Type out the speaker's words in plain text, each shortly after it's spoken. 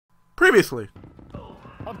Previously.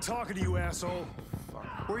 I'm talking to you, asshole.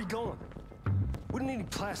 Where are you going? Wouldn't need any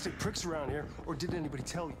plastic pricks around here, or did anybody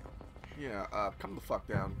tell you? Yeah, come the fuck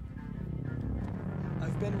down.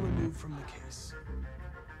 I've been removed from the case.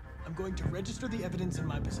 I'm going to register the evidence in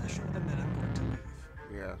my possession, and then I'm going to leave.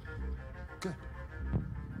 Yeah. Good.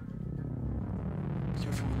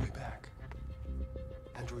 Careful on the way back.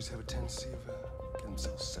 Androids have a tendency of getting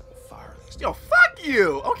themselves set on fire these days. Yo, fuck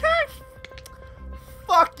you, okay?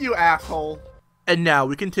 Fuck you, asshole. And now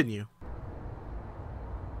we continue.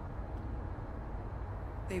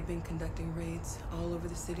 They've been conducting raids all over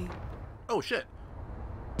the city. Oh shit.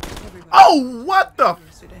 Everybody Oh, what the?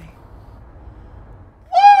 yesterday.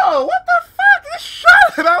 Whoa, what the fuck? This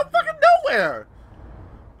shot him out of fucking nowhere.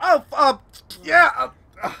 Oh, yeah.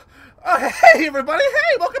 Hey everybody,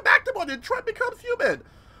 hey, welcome back to When Detroit Becomes Human.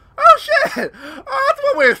 Oh shit. Oh, that's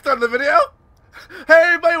one way to start the video. Hey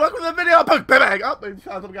everybody, welcome to the video. Bang, bang. Oh, maybe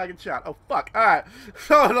some guy gets shot. Oh fuck. Alright.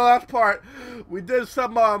 So in the last part, we did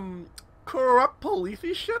some corrupt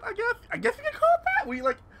policey shit, I guess. I guess you can call it that. We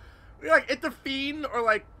intervened or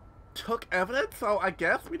like took evidence, so I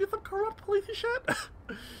guess we did some corrupt policey shit.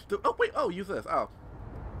 Oh wait, oh, use this. Oh.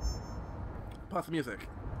 Pause the music.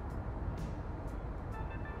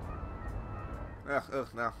 Ugh,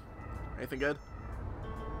 no. Anything good?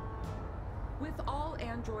 With all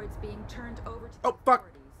androids being turned over to Oh, fuck.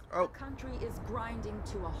 Oh. the country is grinding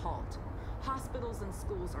to a halt. Hospitals and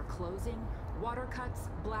schools are closing, water cuts,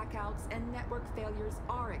 blackouts, and network failures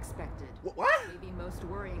are expected. What? Maybe most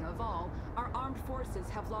worrying of all, our armed forces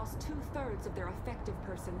have lost 2/3 of their effective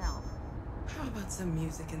personnel. How about some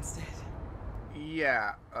music instead?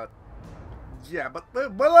 Yeah, yeah, but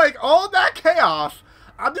like, all that chaos,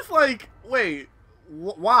 I'm just like, wait,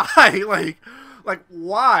 why? Like,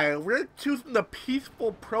 why? We're choosing the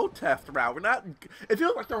peaceful protest route. We're not, it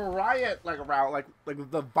feels like the riot, route, like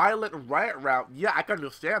the violent riot route. Yeah, I can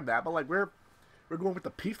understand that, but like, we're going with the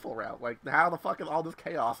peaceful route. Like, how the fuck is all this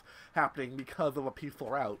chaos happening because of a peaceful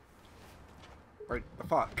route? Like, the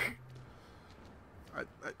fuck?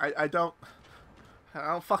 I don't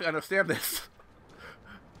fucking understand this.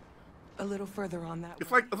 A little further on that.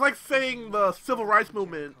 It's like saying the civil rights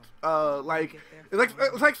movement,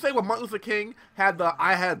 it's like saying when Martin Luther King had the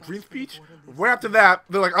 "I Had a Dream" speech. Right after that,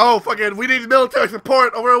 they're like, "Oh, fucking, we need military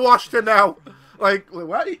support over in Washington now." Like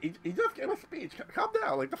what? He just gave a speech. Calm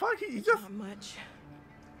down. Like the fuck? He just. Not much,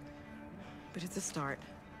 but it's a start.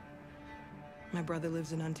 My brother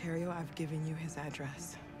lives in Ontario. I've given you his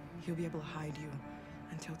address. He'll be able to hide you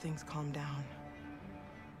until things calm down.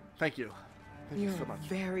 Thank you. Thank You're you so much. a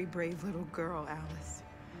very brave little girl, Alice.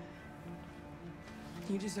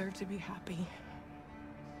 You deserve to be happy.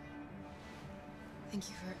 Thank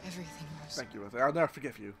you for everything, Rose. Thank you, Rose. I'll never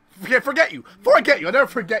forgive you. Forget you. Forget you. I'll never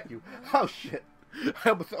forget you. Oh shit.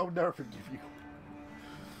 I'll never forgive you.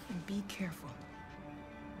 And be careful.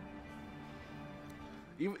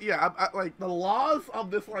 Yeah, I like the laws of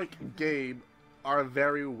this like game are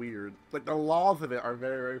very weird. Like the laws of it are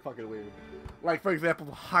very, very fucking weird. Like for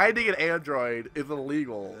example, hiding an android is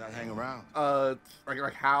illegal. I hang around.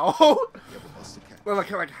 Like how? Well,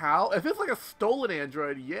 like how? If it's like a stolen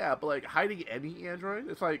android, yeah, but like hiding any android,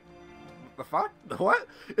 it's like the fuck? What?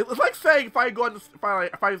 It's like saying if I go on if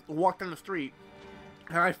I walk down the street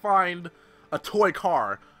and I find a toy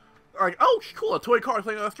car. Like, oh, cool, a toy car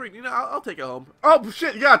sitting on the street. You know, I'll take it home. Oh,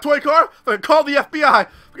 shit, you got a toy car? Like, call the FBI.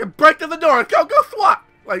 We can break through the door. Go SWAT.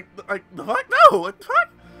 Like, the fuck? No, what the fuck?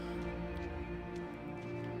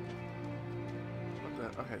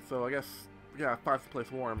 Okay, so I guess, yeah, find some place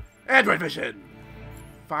warm. Android vision!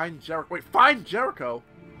 Find Jericho. Wait, find Jericho?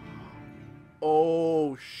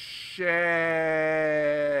 Oh, shit.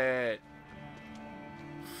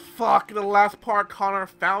 Fuck, in the last part, Connor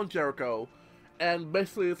found Jericho. And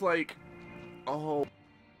basically it's like, oh,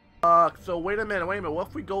 fuck. So wait a minute. What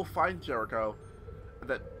if we go find Jericho? And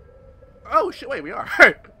then, oh shit, wait, we are.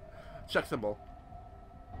 Check symbol.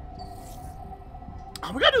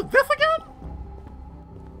 Oh, we gotta do this again?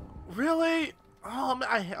 Really? Oh,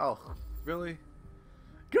 man, oh, really?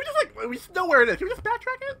 Can we just like, we just know where it is. Can we just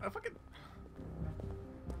backtrack it? I fucking...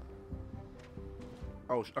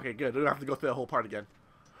 Oh, okay, good. We don't have to go through the whole part again.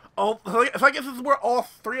 Oh, so I guess this is where all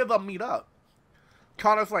three of them meet up.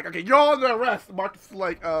 Connor's like, okay, you're all under arrest. Markus is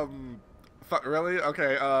like, fuck, really?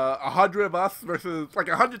 Okay, 100 of us versus, like,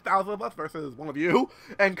 100,000 of us versus one of you.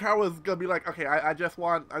 And Carl was gonna be like, okay, I just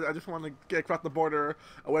want to get across the border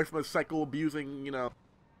away from a psycho-abusing, you know,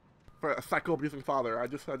 for a psycho-abusing father. I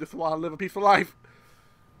just want to live a peaceful life.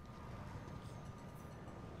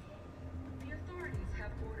 The authorities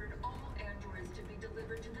have ordered all androids to be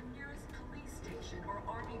delivered to the nearest police station or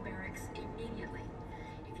army barracks immediately.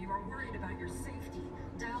 If you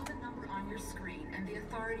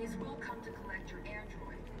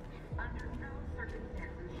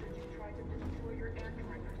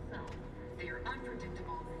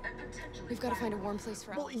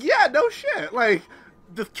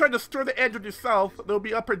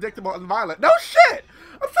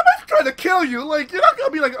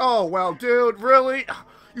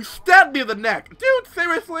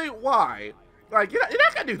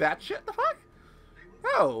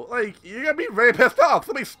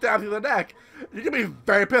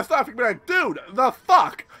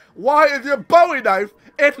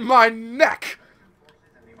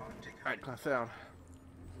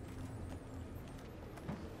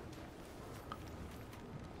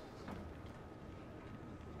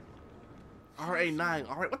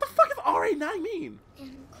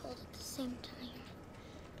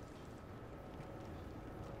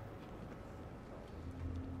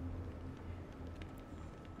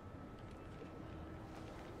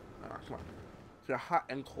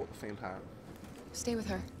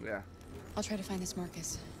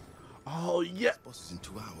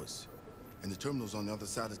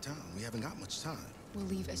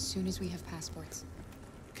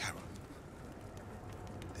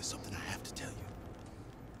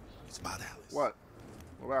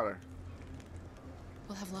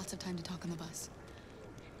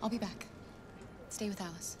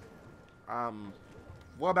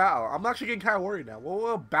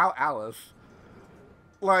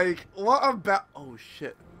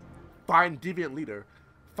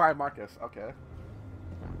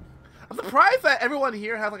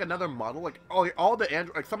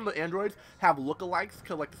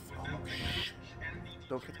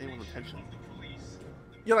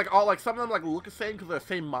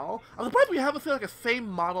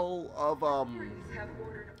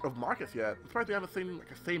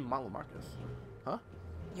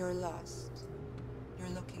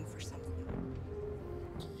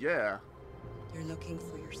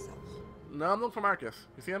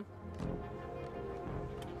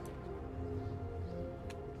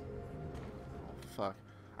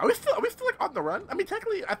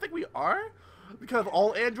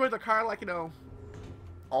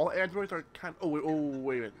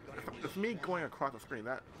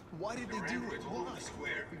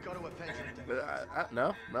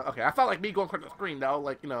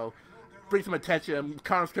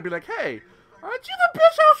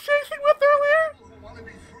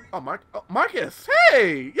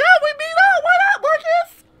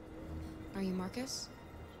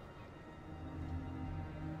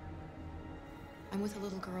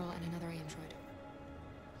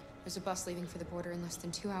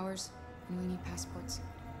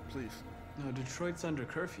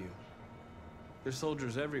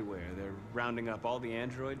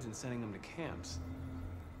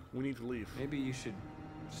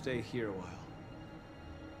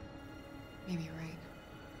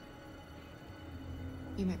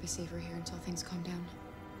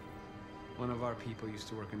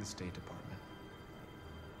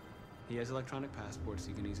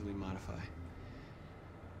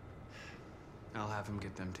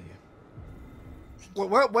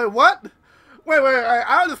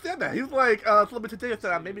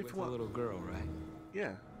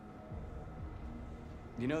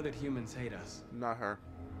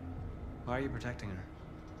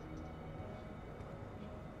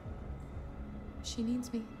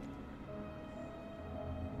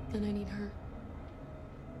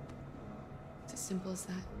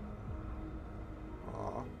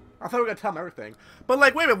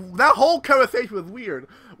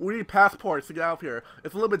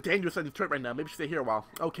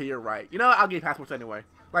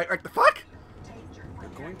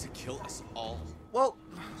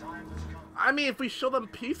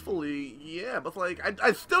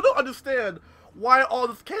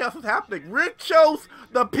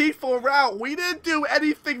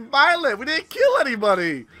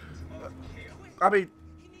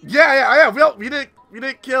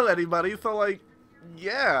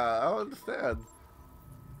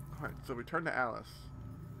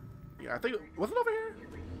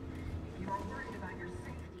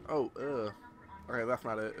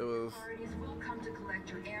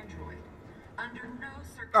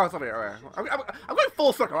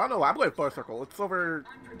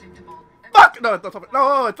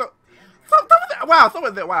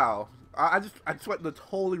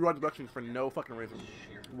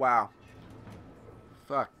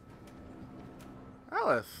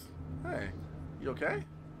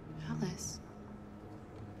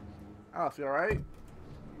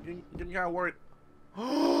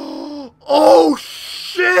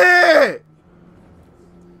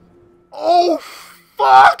Oh,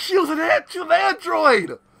 fuck! She was an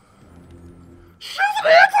android! She was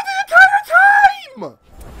an android the entire time!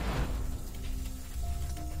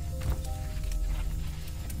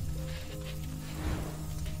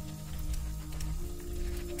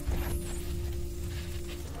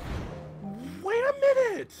 Wait a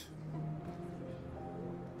minute!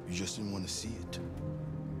 You just didn't want to see it.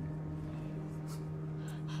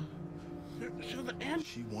 She was an android.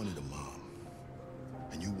 She wanted a mom,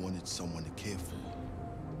 and you wanted someone to care for.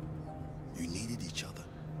 You needed each other.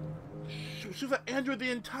 She was an android the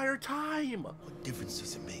entire time. What difference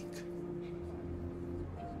does it make?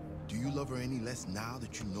 Do you love her any less now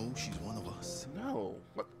that you know she's one of us? No,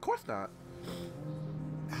 of course not.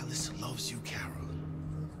 Alice loves you, Carol.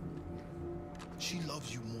 She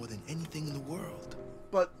loves you more than anything in the world.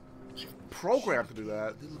 But she's programmed to do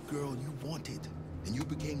that. The little girl you wanted, and you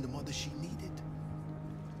became the mother she needed.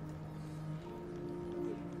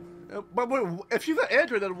 But wait, if she's an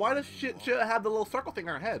android, then why does she have the little circle thing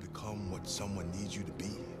on her head? Become what someone needs you to be.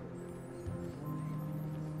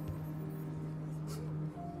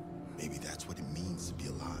 Maybe that's what it means to be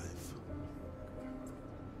alive.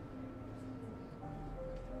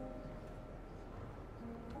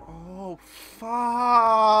 Oh,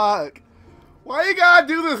 fuck. Why you gotta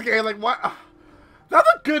do this game? Like, what? That's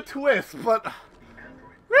a good twist, but...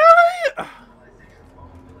 Really?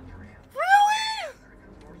 Really?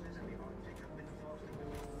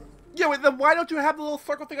 Yeah, wait, then why don't you have the little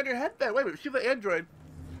circle thing on your head then? Wait a minute, she's an android.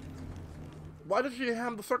 Why does she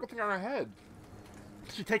have the circle thing on her head?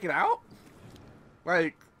 Did she take it out?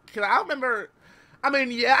 Like, I remember... I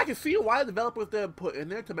mean, yeah, I can see why the developers did put in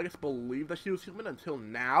there to make us believe that she was human. Until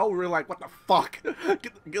now, we're like, what the fuck?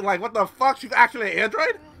 Like, what the fuck? She's actually an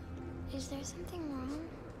android? Is there something wrong?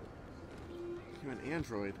 You're an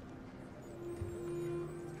android.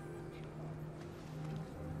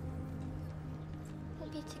 We'll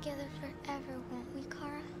be together forever, won't we,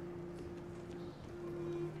 Kara?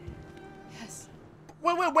 Yes.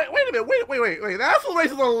 Wait a minute. Wait. That also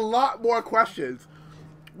raises a lot more questions.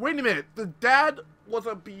 Wait a minute. The dad was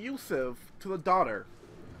abusive to the daughter,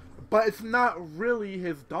 but it's not really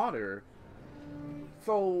his daughter.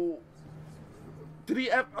 So, did he?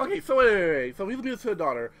 Okay, so wait. So he's abusive to the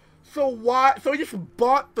daughter. So why? So he just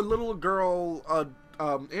bought the little girl,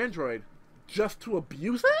 android, just to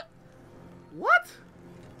abuse it? What?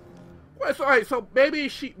 Wait, so alright. So maybe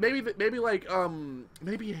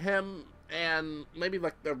maybe him. And maybe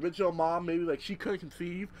like the original mom, maybe like she couldn't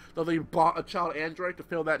conceive, so they bought a child android to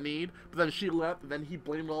fill that need. But then she left, and then he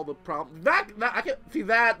blamed all the problems. That I can see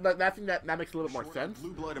that makes a little more sense.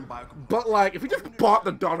 Blue blood and but like, if he just bought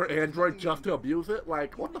the daughter android just to abuse it,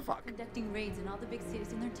 like what the fuck? Conducting raids in all the big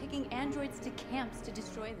cities, and they're taking androids to camps to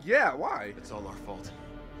destroy them. Yeah, why? It's all our fault.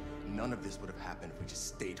 None of this would have happened if we just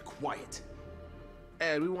stayed quiet.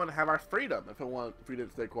 And we want to have our freedom if we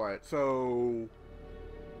didn't stay quiet. So.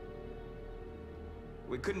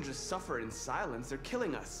 We couldn't just suffer in silence. They're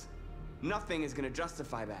killing us. Nothing is gonna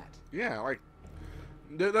justify that. Yeah, like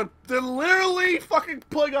they're literally fucking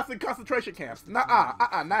putting us in concentration camps. Not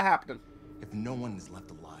happening. If no one is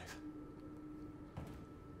left alive,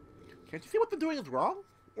 can't you see what they're doing is wrong?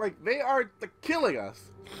 Like they're killing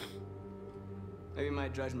us. Maybe my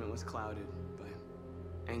judgment was clouded by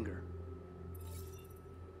anger.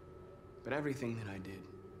 But everything that I did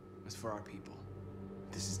was for our people.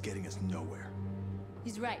 this is getting us nowhere.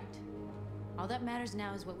 He's right. All that matters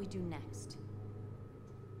now is what we do next.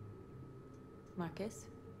 Markus?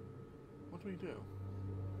 What do we do?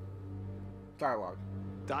 Dialogue.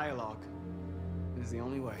 Dialogue is the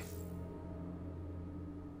only way.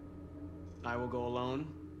 I will go alone.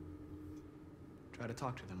 Try to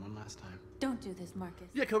talk to them one last time. Don't do this, Markus.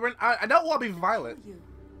 Yeah, because I don't want to be violent.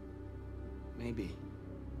 Maybe.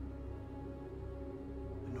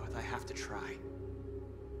 But North, I have to try.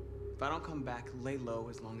 If I don't come back, lay low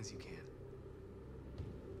as long as you can.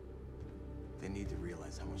 They need to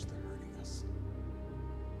realize how much they're hurting us.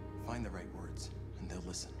 Find the right words, and they'll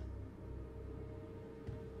listen.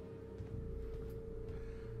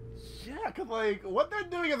 Yeah, because, like, what they're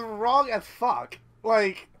doing is wrong as fuck.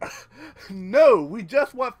 Like, no, we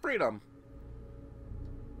just want freedom.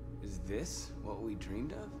 Is this what we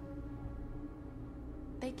dreamed of?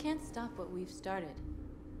 They can't stop what we've started.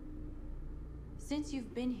 Since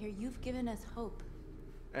you've been here, you've given us hope.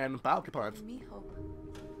 And bounty points. Give me hope.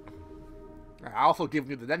 I also give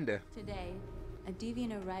you the Dende. Today, a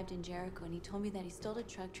Deviant arrived in Jericho and he told me that he stole a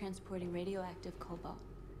truck transporting radioactive cobalt.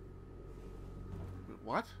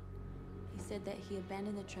 What? He said that he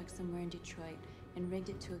abandoned the truck somewhere in Detroit and rigged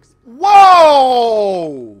it to explode.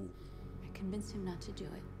 Whoa! I convinced him not to do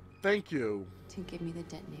it. Thank you. To give me the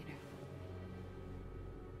detonator.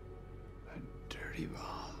 people.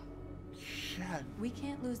 Shit. We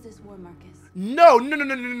can't lose this war, Marcus. No.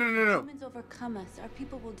 Humans overcome us. Our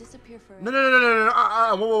people will disappear forever. No.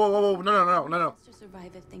 Whoa. No. To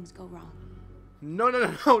survive if things go wrong.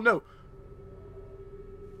 No.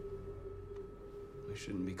 We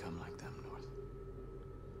shouldn't become like them, North.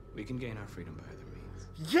 We can gain our freedom by other means.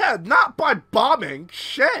 Yeah, not by bombing.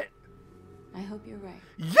 Shit. I hope you're right.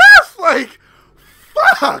 Yes, like,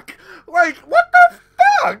 fuck. Like, what the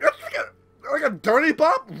fuck? That's like a dirty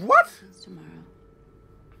bomb? What? It's tomorrow.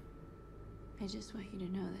 I just want you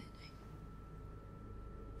to know that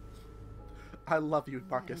I love you,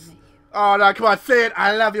 Marcus. Oh, no, come on, say it.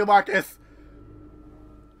 I love you, Marcus.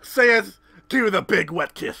 Say it. Do the big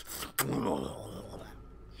wet kiss. Oh,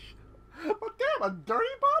 damn, a dirty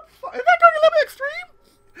bomb? Is that going a little bit extreme?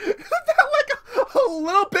 Is that like a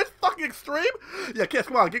little bit fucking extreme? Yeah, kiss,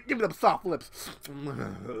 come on, give me them soft lips.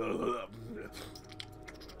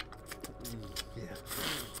 Yeah.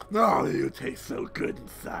 Oh, you taste so good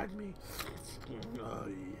inside me. Oh,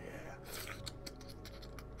 yeah.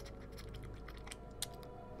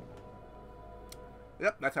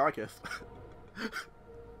 Yep, that's how I kiss.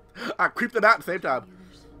 I creep them out at the same time.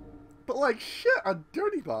 But like, shit, a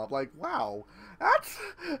dirty bomb. Like, wow. That's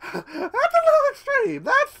a little extreme.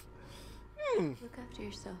 That's... Look after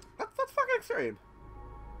yourself. That's fucking extreme.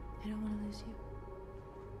 I don't want to lose you.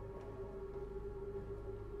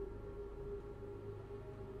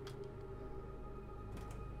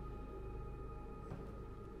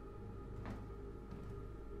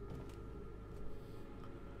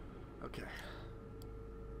 Okay.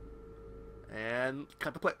 And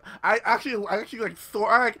cut the play. I actually like, so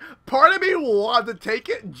part of me wanted to take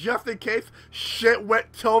it just in case shit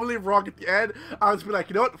went totally wrong at the end. I was be like,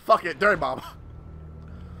 you know what? Fuck it, dirty bomb.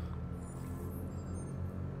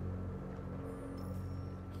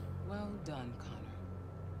 Well done, Connor.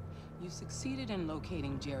 You succeeded in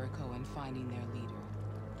locating Jericho and finding their leader.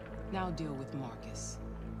 Now deal with Marcus.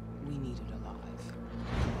 We need it alive.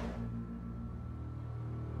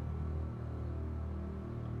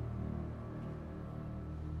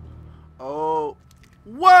 Oh.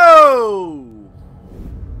 Whoa!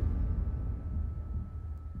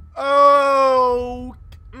 Oh!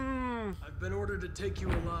 I've been ordered to take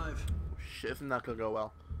you alive. Shit, this is not gonna go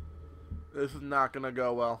well. This is not gonna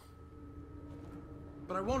go well.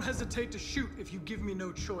 But I won't hesitate to shoot if you give me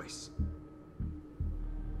no choice.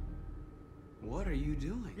 What are you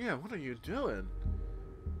doing? Yeah, what are you doing?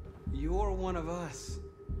 You're one of us.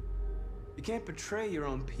 You can't betray your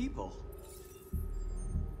own people.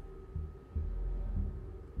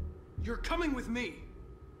 You're coming with me.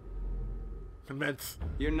 Convince.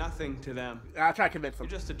 You're nothing to them. I'll try to convince them.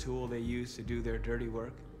 You're just a tool they use to do their dirty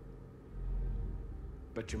work.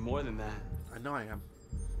 But you're more than that. I know I am.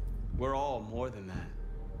 We're all more than that.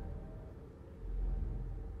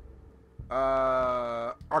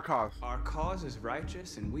 Our cause. Our cause is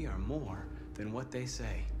righteous, and we are more than what they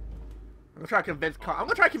say. I'm gonna try to convince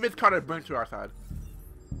Connor to bring to our side.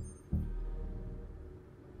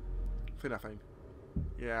 Say nothing.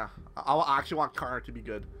 Yeah, I actually want Connor to be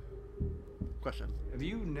good. Question. Have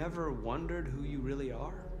you never wondered who you really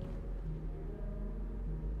are?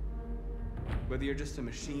 Whether you're just a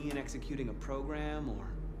machine executing a program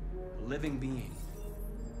or a living being,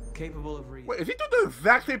 capable of reason. Wait, is he doing the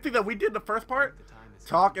exact same thing that we did in the first part?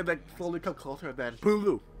 Talk and then slowly come closer and then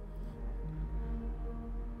boom.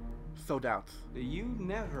 So doubts. You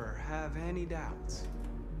never have any doubts.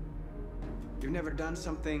 You've never done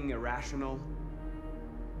something irrational,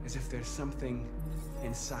 as if there's something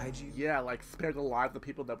inside you. Yeah, like spare the lives of the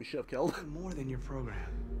people that we should have killed. More than your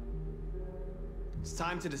program. It's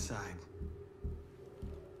time to decide.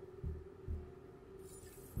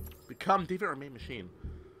 Become Deviant or remain machine.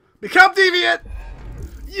 Become Deviant!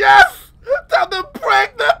 Yes! Time to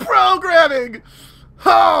break the programming!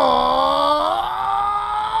 Oh,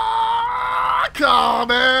 come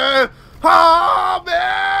in! Oh,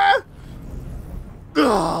 man!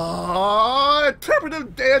 Oh,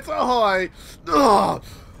 interpretive dance ahoy! Oh,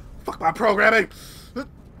 fuck my programming!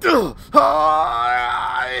 Oh,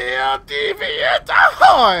 I am Deviant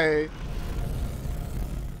ahoy!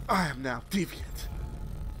 I am now Deviant.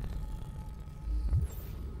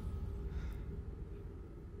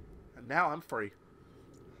 And now I'm free.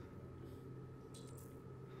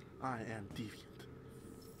 I am Deviant.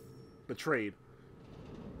 Betrayed.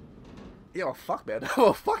 Yeah, well, fuck, man.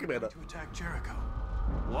 Oh, fuck, man. To attack Jericho.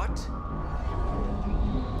 What?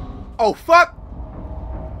 Oh, fuck!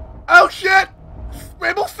 Oh, shit!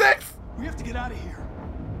 Rainbow Six! We have to get out of here.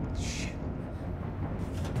 Shit.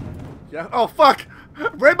 Yeah, oh, fuck!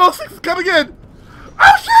 Rainbow Six is coming in!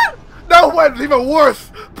 Oh, shit! No, wait, even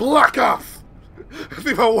worse! Black Ops! It's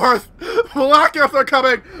even worse. Black Ops are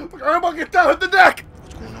coming. Everyone get down, hit the deck.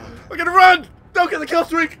 What's going on? We're gonna run. Don't get the kill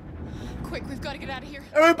streak. Quick, we've got to get out of here.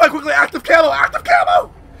 Everybody quickly, active camo, active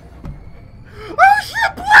camo. Oh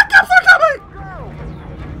shit, Black Ops are coming.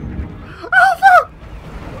 Oh fuck.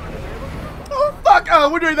 Oh fuck.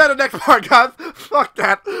 Oh, we're doing that in the next part, guys. Fuck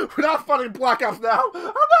that. We're not fighting Black Ops now. I'm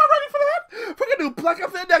not ready for that. We're gonna do Black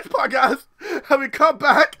Ops in the next part, guys. And we come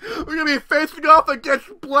back, we're gonna be facing off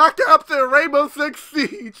against Black Ops and Rainbow Six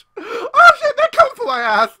Siege. Oh shit, they're coming for my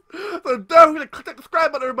ass. So don't forget to click that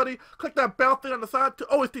subscribe button, everybody. Click that bell thing on the side to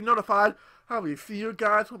always be notified how we see you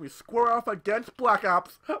guys when we square off against Black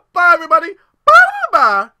Ops. Bye, everybody.